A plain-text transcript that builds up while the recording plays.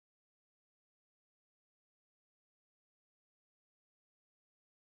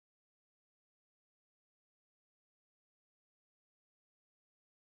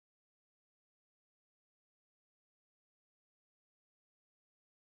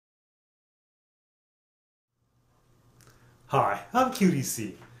Hi, I'm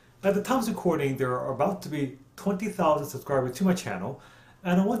QDC. At the time of recording, there are about to be 20,000 subscribers to my channel,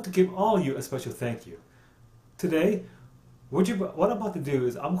 and I want to give all of you a special thank you. Today, what I'm about to do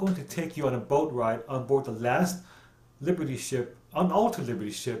is I'm going to take you on a boat ride on board the last Liberty ship, unaltered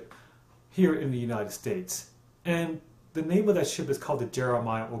Liberty ship, here in the United States. And the name of that ship is called the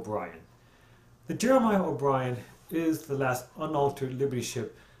Jeremiah O'Brien. The Jeremiah O'Brien is the last unaltered Liberty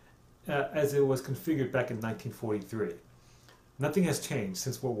ship as it was configured back in 1943. Nothing has changed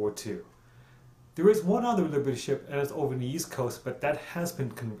since World War II. There is one other Liberty ship, and it's over in the East Coast, but that has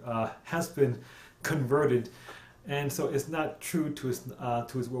been converted, and so it's not true to its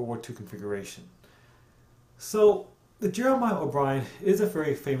World War II configuration. So the Jeremiah O'Brien is a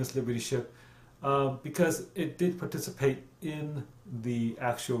very famous Liberty ship because it did participate in the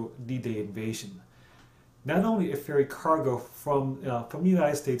actual D-Day invasion. Not only it ferried cargo from the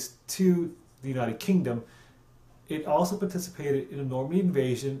United States to the United Kingdom, it also participated in the Normandy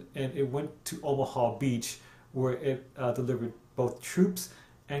invasion, and it went to Omaha Beach, where it delivered both troops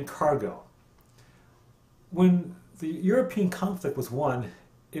and cargo. When the European conflict was won,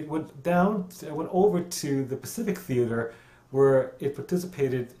 it went over to the Pacific Theater, where it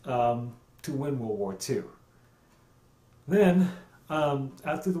participated to win World War II. Then,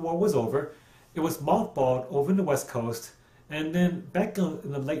 after the war was over, it was mothballed over in the West Coast, and then back in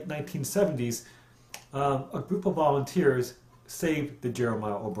the late 1970s, a group of volunteers saved the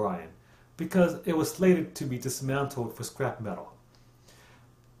Jeremiah O'Brien because it was slated to be dismantled for scrap metal.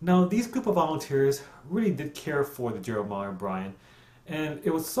 Now, these group of volunteers really did care for the Jeremiah O'Brien, and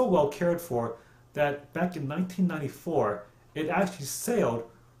it was so well cared for that back in 1994 it actually sailed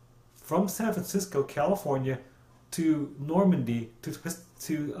from San Francisco, California to Normandy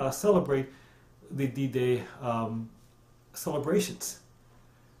to celebrate the D-Day celebrations.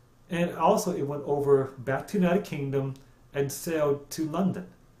 And also it went over back to the United Kingdom and sailed to London.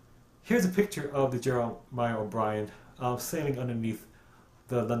 Here's a picture of the Jeremiah O'Brien sailing underneath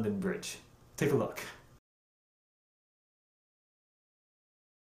the London Bridge. Take a look.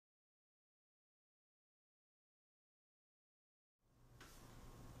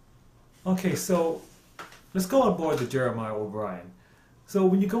 Okay, so let's go on board the Jeremiah O'Brien. So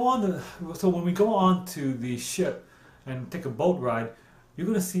when we go on to the ship and take a boat ride, you're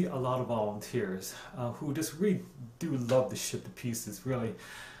going to see a lot of volunteers who just really do love the ship to pieces, really.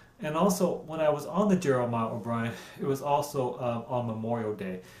 And also, when I was on the Jeremiah O'Brien, it was also on Memorial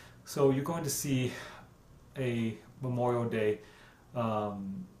Day. So you're going to see a Memorial Day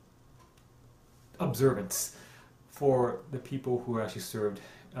observance for the people who actually served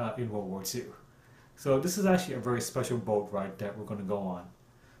in World War II. So this is actually a very special boat ride that we're going to go on.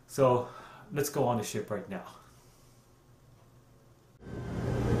 So let's go on the ship right now.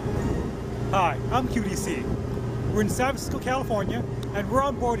 Hi, I'm QDC. We're in San Francisco, California, and we're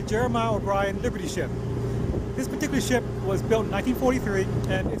on board the Jeremiah O'Brien Liberty ship. This particular ship was built in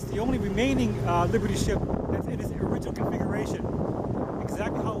 1943, and it's the only remaining Liberty ship that's in its original configuration,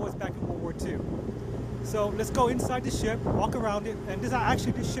 exactly how it was back in World War II. So let's go inside the ship, walk around it, and this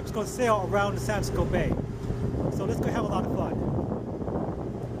ship's going to sail around the San Francisco Bay. So let's go have a lot of fun.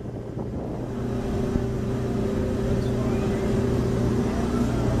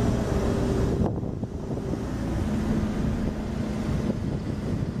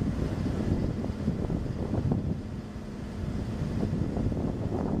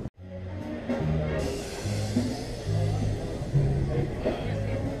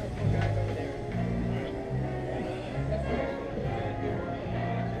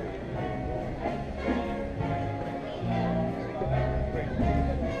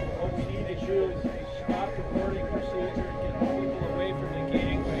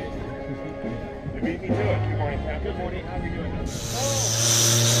 Good morning, how are you doing?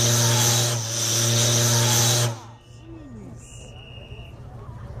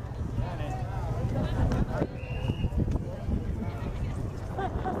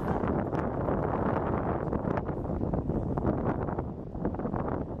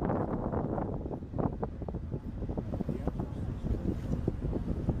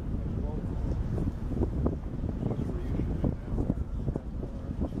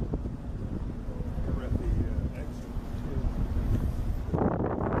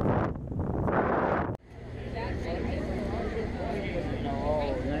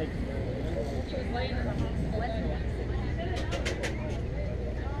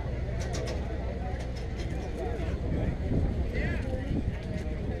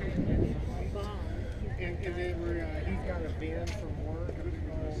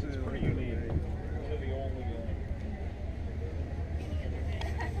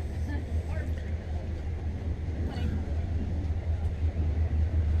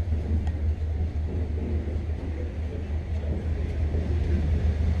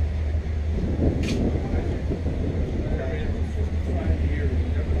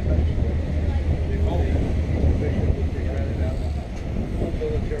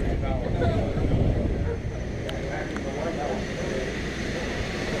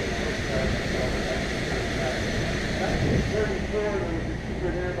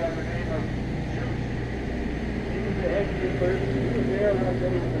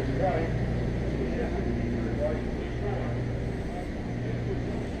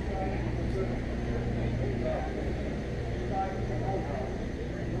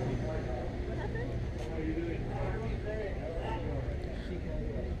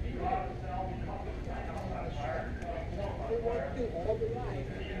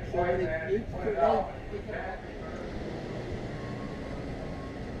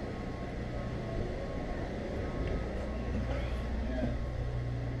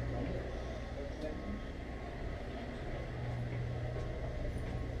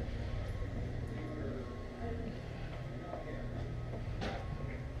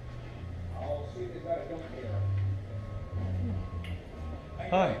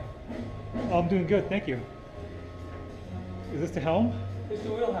 Hi. I'm doing good, thank you. Is this the helm? It's the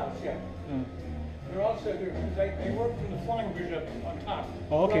wheelhouse, yeah. They're also, they work from the flying bridge up on top.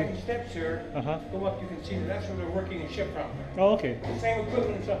 Oh, okay. Walking steps here, go up, you can see that's where they're working and ship from. Oh, okay. The same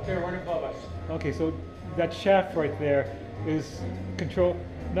equipment is up there right above us. Okay, so that shaft right there is control,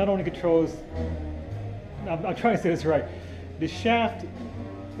 not only controls, I'm trying to say this right. The shaft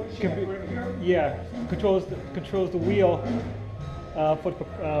can be, yeah, controls the wheel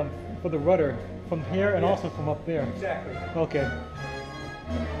for the rudder from here and also from up there. Exactly. Okay.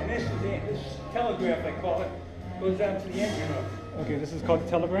 And this telegraph, they call it, goes down to the engine room. Okay, this is called the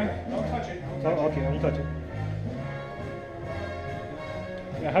telegram? Don't touch it. Oh, okay, I won't touch it.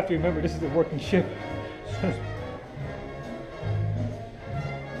 Yeah, I have to remember this is a working ship. So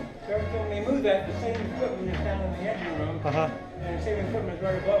when they move that, the same equipment is down in the engine room, and the same equipment is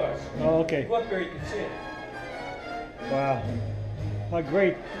right above us. Oh, okay. Go up there, you can see it. Wow. Oh,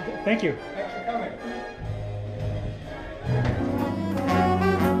 great. Thank you. Thanks for coming.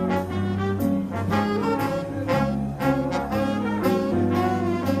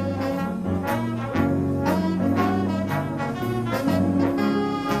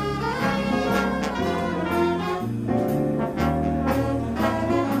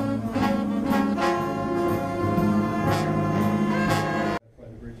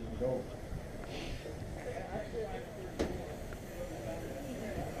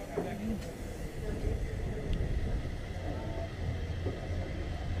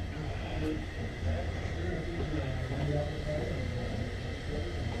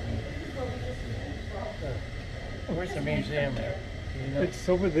 Where's the museum there? You know? It's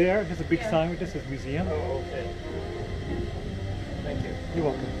over there. There's a big sign with this says museum. Oh, okay. Thank you. You're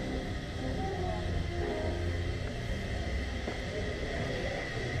welcome.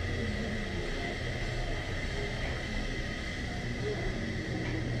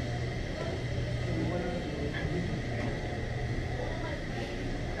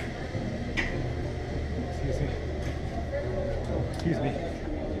 Excuse me. Excuse me.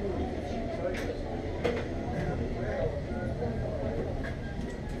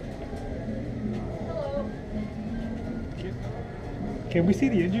 Can we see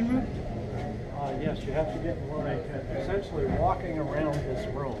the engine room? Yes, you have to get essentially walking around this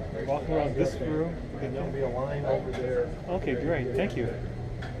room. Walk around this room? And there'll be a line over there. Okay, great. Thank you.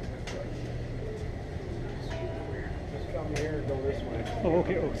 Just come here and go this way. Oh,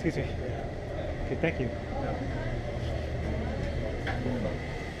 okay. Oh, excuse me. Okay, thank you.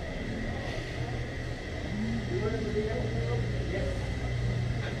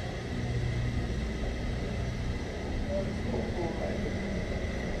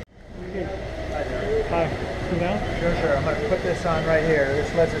 Hi. Come down? Sure. I'm going to put this on right here.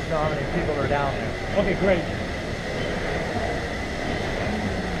 This lets us know how many people are down there. Okay, great.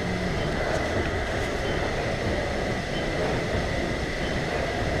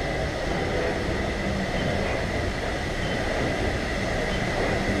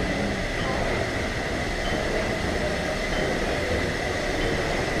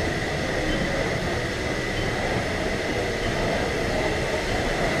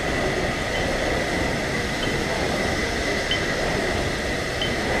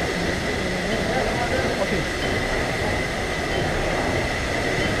 Okay.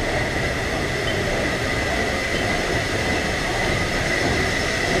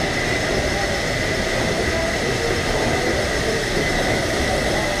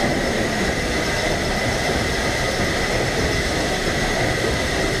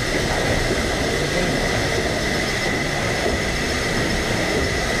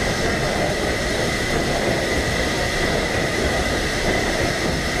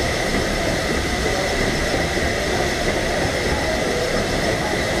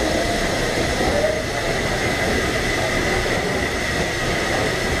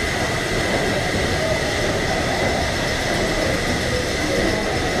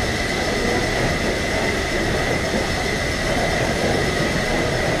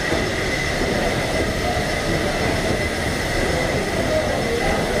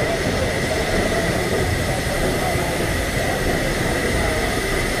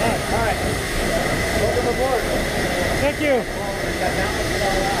 aboard. Thank you.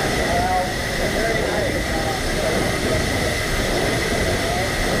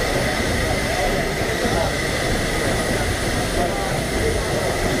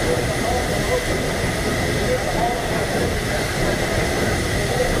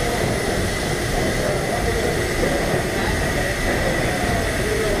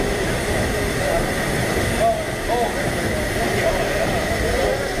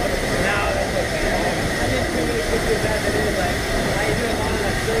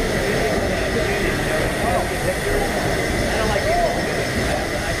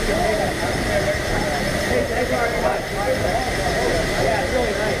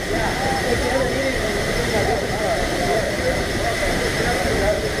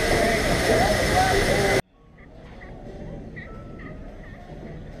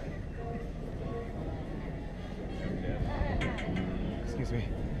 Excuse me.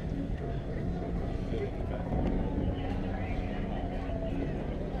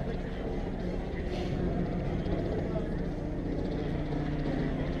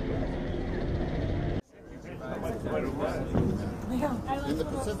 In the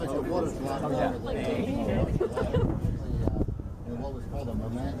Pacific, the water's a lot warmer than what was called a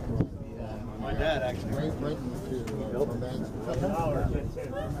romance run. My dad actually. Great Britain to romance.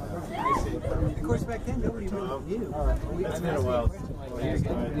 Of course, back then nobody really knew. It's been a while.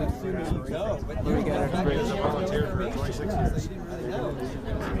 We got our As a volunteer for 26 years. You didn't really know.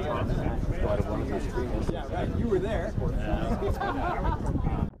 Yeah, right. You were there.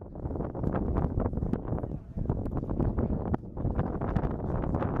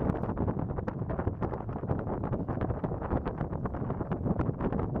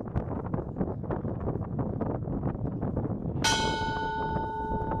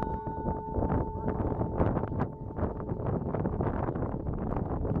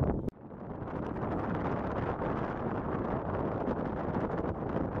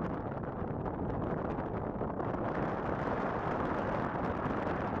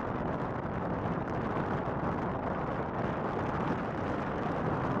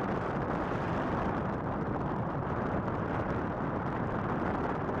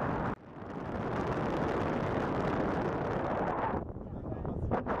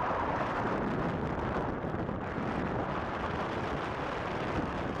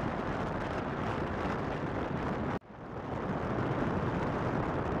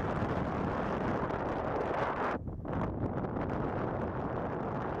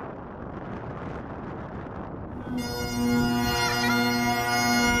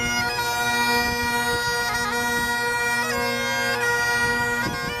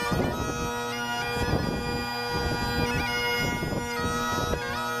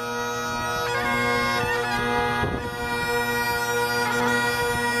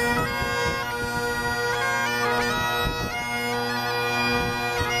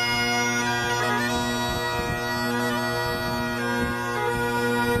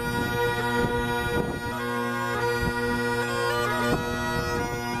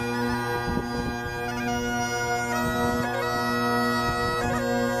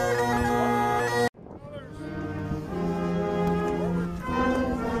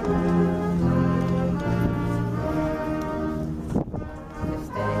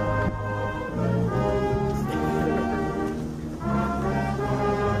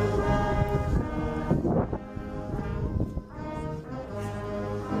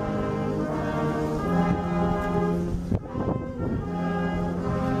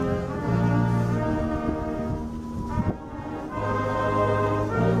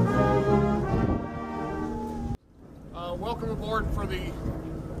 Welcome aboard for the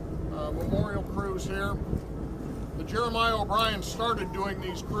memorial cruise here. The Jeremiah O'Brien started doing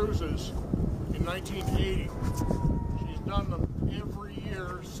these cruises in 1980. She's done them every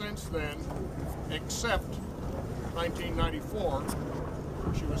year since then, except 1994,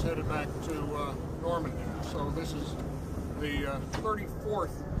 where she was headed back to Normandy. So this is the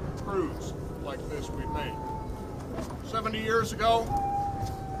 34th cruise like this we've made. 70 years ago,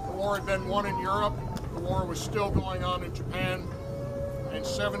 the war had been won in Europe. The war was still going on in Japan, and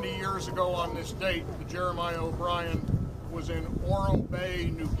 70 years ago on this date, the Jeremiah O'Brien was in Oro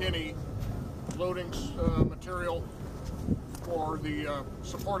Bay, New Guinea, loading material for the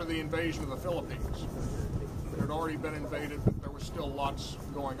support of the invasion of the Philippines. It had already been invaded, but there was still lots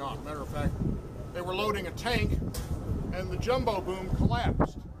going on. Matter of fact, they were loading a tank, and the jumbo boom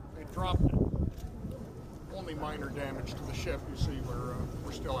collapsed. They dropped it. Only minor damage to the ship. You see,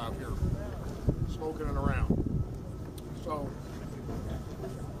 we're still out here smoking it around. So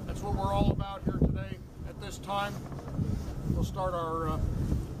that's what we're all about here today. At this time, we'll start our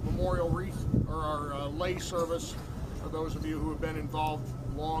memorial wreath our lay service. For those of you who have been involved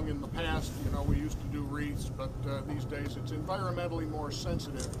long in the past, you know we used to do wreaths, but these days it's environmentally more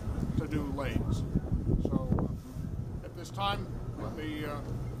sensitive to do lays. So at this time, let me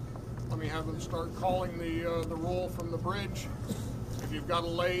have them start calling the roll from the bridge. If you've got a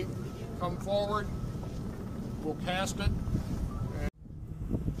lay, come forward. We'll cast it.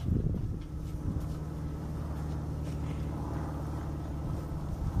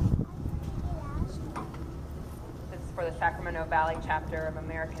 For the Sacramento Valley chapter of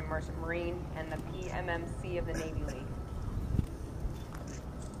American Merchant Marine and the PMMC of the Navy League.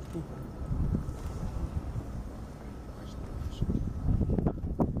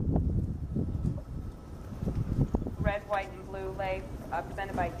 Red, white, and blue lay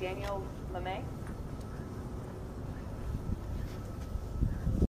presented by Daniel LeMay.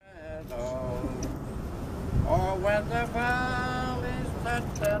 Or when the valley's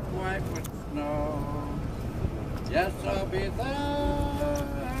touched and white with snow. Yes, I'll be there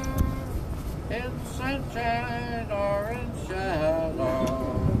in sunshine or in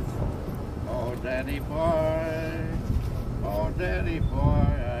shadows. Oh, Daddy boy,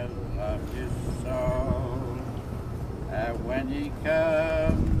 I love you so. And when ye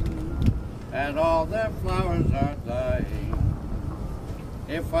come and all the flowers are dying,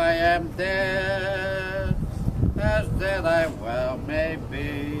 if I am dead, as dead I well may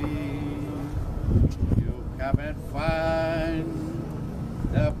be, come and find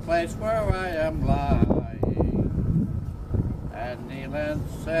the place where I am lying, and kneel and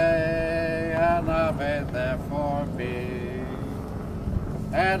say an Ave there for me,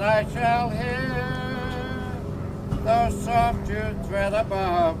 and I shall hear those soft tunes read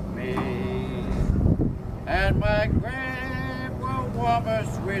above me, and my grave will warmer,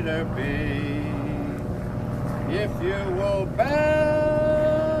 sweeter be, if you will bend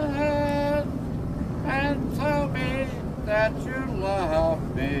and tell me that you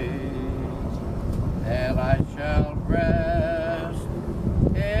love me, and I shall rest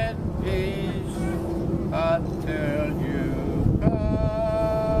in peace until you come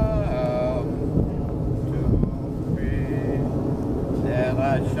to me. Then I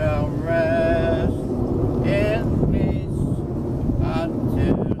shall rest in peace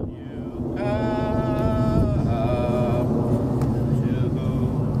until you come.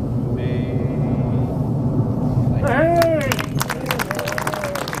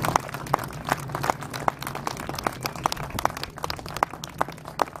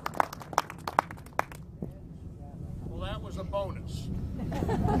 Bonus.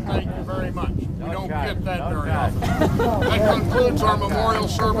 Thank you very much. We don't get that very often. That concludes our memorial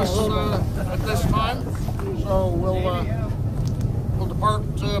service at this time. So we'll depart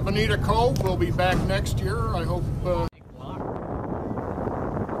Bonita Cove. We'll be back next year. I hope.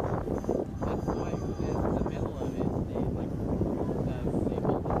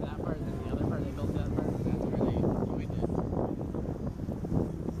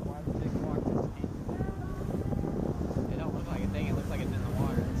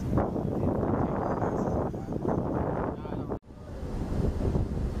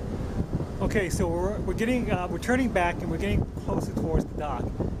 Okay, so we're turning back and we're getting closer towards the dock.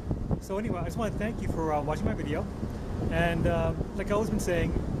 So anyway, I just want to thank you for watching my video. And like I've always been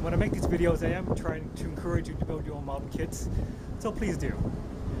saying, when I make these videos, I am trying to encourage you to build your own model kits. So please do.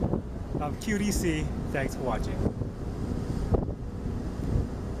 QDC, thanks for watching.